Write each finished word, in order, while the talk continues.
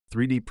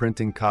3D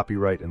printing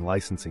copyright and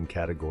licensing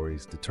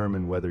categories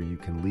determine whether you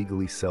can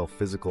legally sell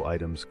physical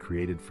items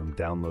created from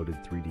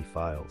downloaded 3D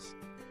files.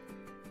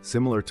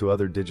 Similar to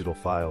other digital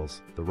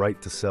files, the right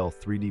to sell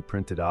 3D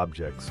printed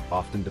objects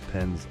often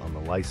depends on the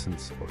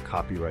license or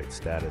copyright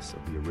status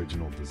of the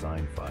original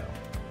design file.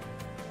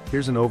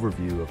 Here's an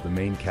overview of the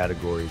main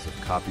categories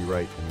of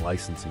copyright and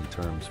licensing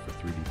terms for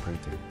 3D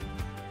printing.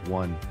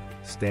 1.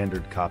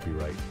 Standard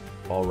copyright,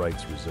 all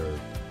rights reserved.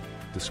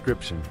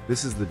 Description: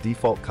 this is the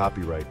default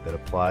copyright that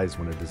applies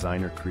when a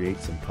designer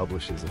creates and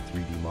publishes a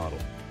 3D model.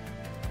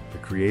 The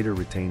creator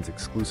retains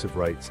exclusive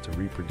rights to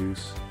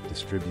reproduce,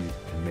 distribute,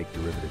 and make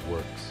derivative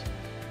works.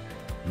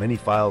 Many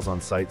files on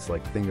sites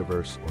like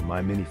Thingiverse or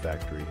My Mini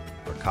Factory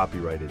are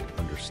copyrighted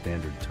under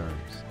standard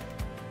terms.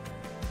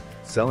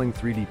 Selling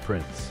 3D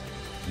prints.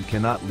 You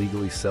cannot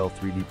legally sell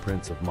 3D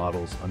prints of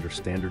models under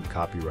standard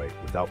copyright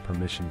without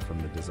permission from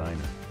the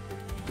designer.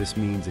 This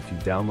means if you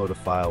download a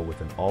file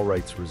with an all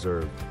rights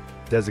reserved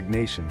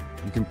designation,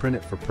 you can print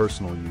it for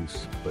personal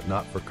use, but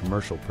not for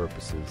commercial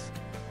purposes,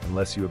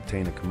 unless you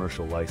obtain a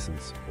commercial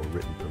license or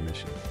written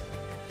permission.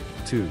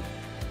 2.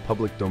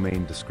 Public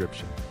domain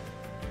description.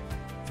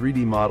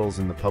 3D models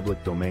in the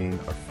public domain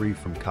are free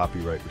from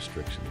copyright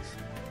restrictions,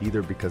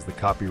 either because the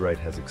copyright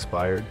has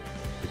expired,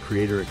 the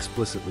creator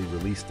explicitly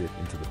released it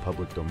into the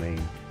public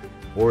domain,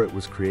 or it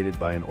was created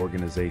by an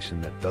organization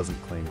that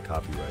doesn't claim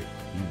copyright,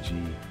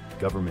 e.g.,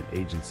 government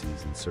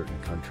agencies in certain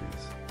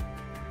countries.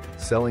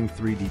 Selling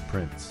 3D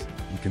prints.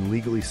 You can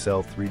legally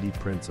sell 3D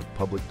prints of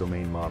public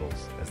domain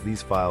models, as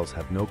these files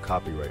have no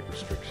copyright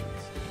restrictions.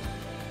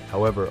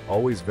 However,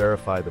 always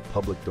verify the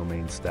public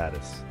domain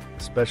status,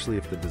 especially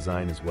if the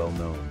design is well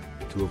known,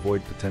 to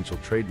avoid potential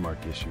trademark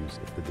issues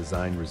if the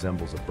design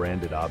resembles a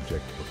branded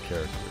object or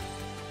character.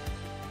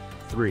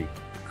 3.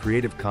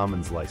 Creative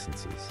Commons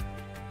licenses.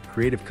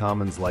 Creative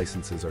Commons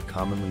licenses are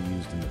commonly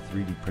used in the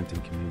 3D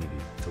printing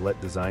community to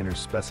let designers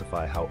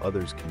specify how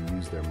others can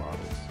use their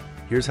models.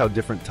 Here's how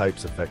different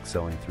types affect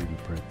selling 3D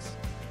prints.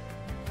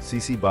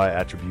 CC BY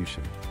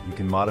attribution. You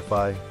can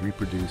modify,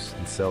 reproduce,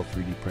 and sell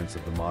 3D prints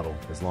of the model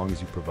as long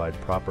as you provide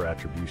proper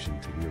attribution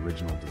to the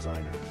original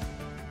designer.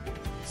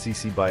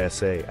 CC BY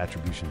SA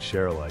attribution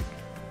ShareAlike.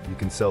 You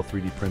can sell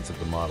 3D prints of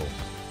the model,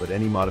 but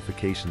any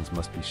modifications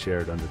must be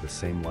shared under the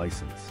same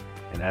license,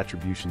 and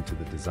attribution to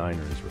the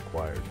designer is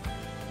required.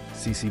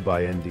 CC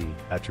BY ND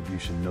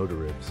attribution no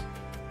derivatives.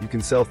 You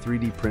can sell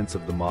 3D prints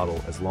of the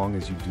model as long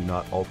as you do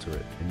not alter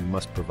it, and you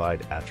must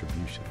provide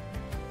attribution.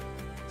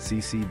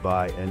 CC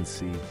BY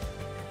NC.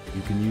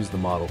 You can use the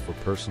model for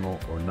personal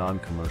or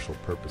non-commercial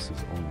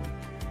purposes only.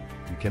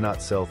 You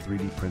cannot sell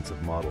 3D prints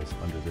of models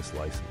under this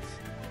license.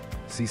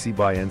 CC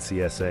BY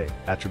NCSA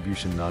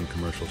attribution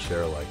non-commercial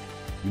ShareAlike.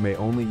 You may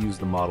only use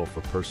the model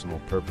for personal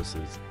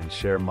purposes and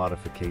share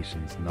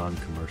modifications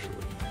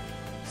non-commercially.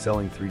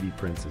 Selling 3D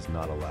prints is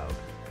not allowed.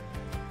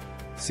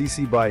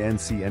 CC BY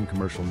NC and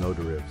commercial no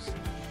derivatives.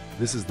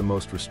 This is the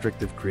most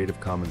restrictive Creative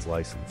Commons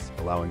license,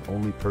 allowing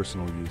only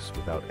personal use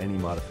without any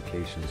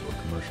modifications or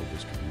commercial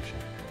distribution.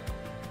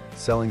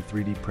 Selling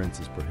 3D prints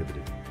is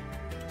prohibited.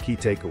 Key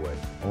takeaway: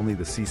 only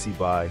the CC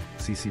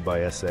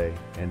BY SA,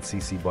 and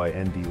CC BY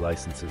ND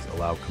licenses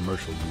allow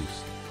commercial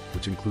use,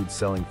 which includes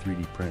selling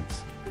 3D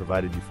prints,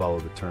 provided you follow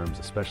the terms,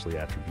 especially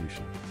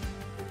attribution.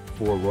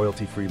 4.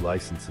 Royalty-free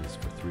licenses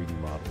for 3D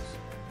models.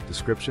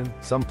 Description: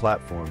 some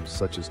platforms,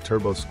 such as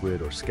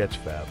TurboSquid or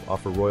Sketchfab,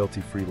 offer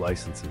royalty-free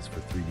licenses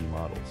for 3D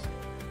models.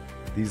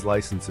 These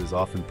licenses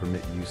often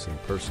permit use in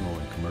personal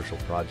and commercial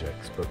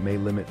projects, but may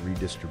limit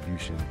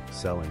redistribution,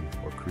 selling,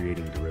 or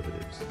creating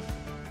derivatives.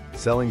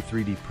 Selling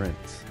 3D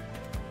prints.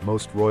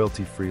 Most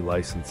royalty-free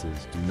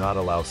licenses do not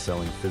allow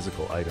selling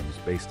physical items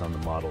based on the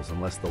models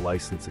unless the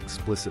license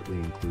explicitly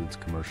includes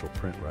commercial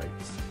print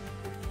rights.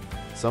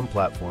 Some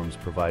platforms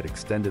provide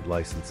extended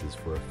licenses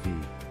for a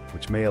fee,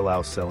 which may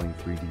allow selling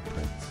 3D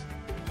prints.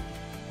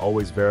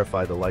 Always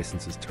verify the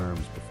license's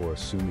terms before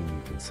assuming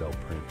you can sell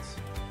prints.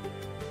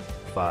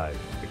 5.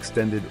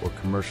 Extended or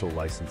commercial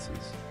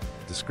licenses.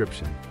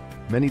 Description: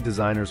 many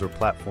designers or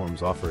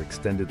platforms offer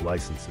extended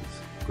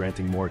licenses,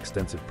 granting more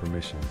extensive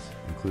permissions,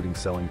 including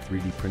selling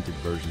 3D printed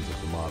versions of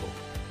the model.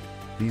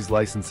 These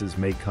licenses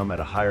may come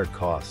at a higher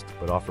cost,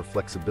 but offer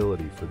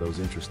flexibility for those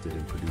interested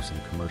in producing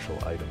commercial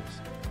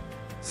items.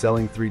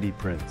 Selling 3D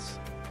prints.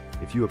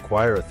 If you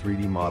acquire a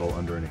 3D model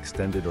under an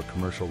extended or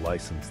commercial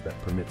license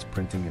that permits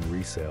printing and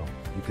resale,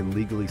 you can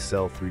legally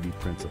sell 3D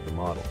prints of the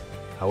model.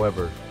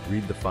 However,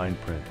 read the fine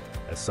print,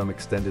 as some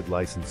extended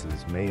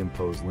licenses may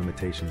impose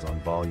limitations on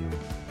volume,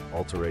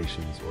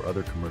 alterations, or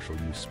other commercial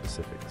use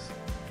specifics.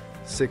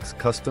 6.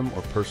 Custom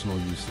or personal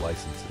use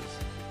licenses.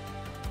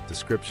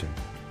 Description: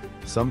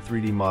 some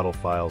 3D model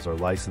files are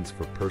licensed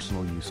for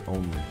personal use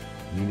only,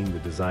 meaning the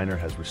designer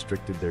has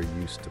restricted their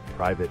use to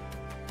private,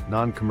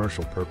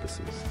 non-commercial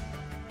purposes.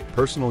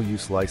 Personal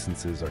use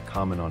licenses are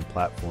common on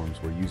platforms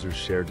where users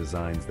share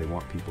designs they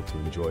want people to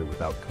enjoy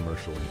without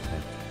commercial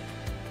intent.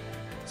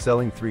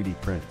 Selling 3D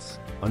prints.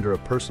 Under a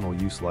personal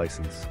use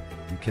license,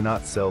 you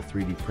cannot sell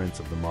 3D prints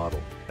of the model,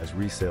 as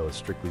resale is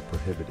strictly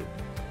prohibited.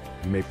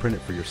 You may print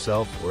it for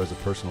yourself or as a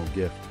personal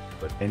gift,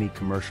 but any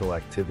commercial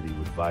activity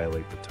would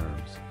violate the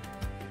terms.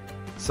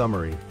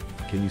 Summary: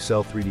 can you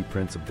sell 3D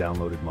prints of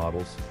downloaded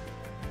models?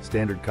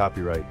 Standard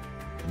copyright: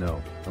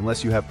 no,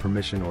 unless you have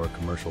permission or a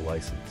commercial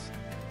license.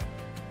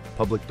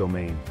 Public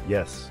domain: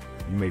 yes,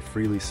 you may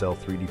freely sell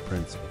 3D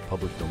prints of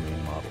public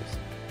domain models.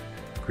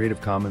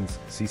 Creative Commons,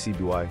 CC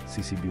BY,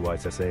 CC BY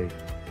SA: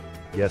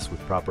 yes, with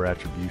proper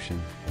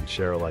attribution, and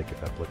ShareAlike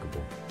if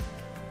applicable.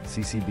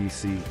 CC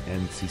BY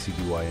and CC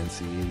BY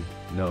NCE: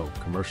 no,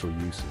 commercial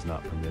use is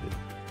not permitted.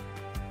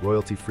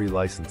 Royalty-free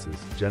licenses: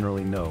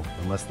 generally no,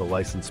 unless the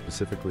license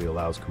specifically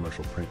allows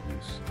commercial print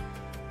use.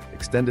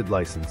 Extended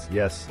license: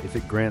 yes, if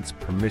it grants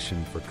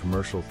permission for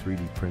commercial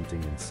 3D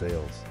printing and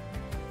sales.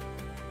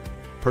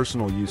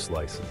 Personal use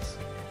license: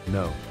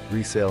 no,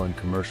 resale and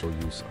commercial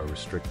use are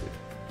restricted.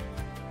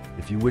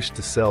 If you wish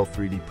to sell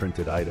 3D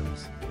printed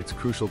items, it's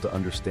crucial to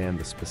understand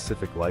the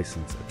specific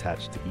license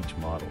attached to each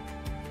model.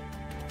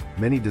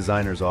 Many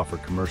designers offer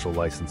commercial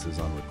licenses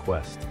on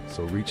request,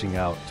 so reaching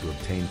out to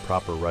obtain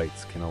proper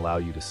rights can allow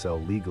you to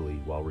sell legally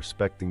while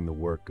respecting the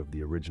work of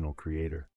the original creator.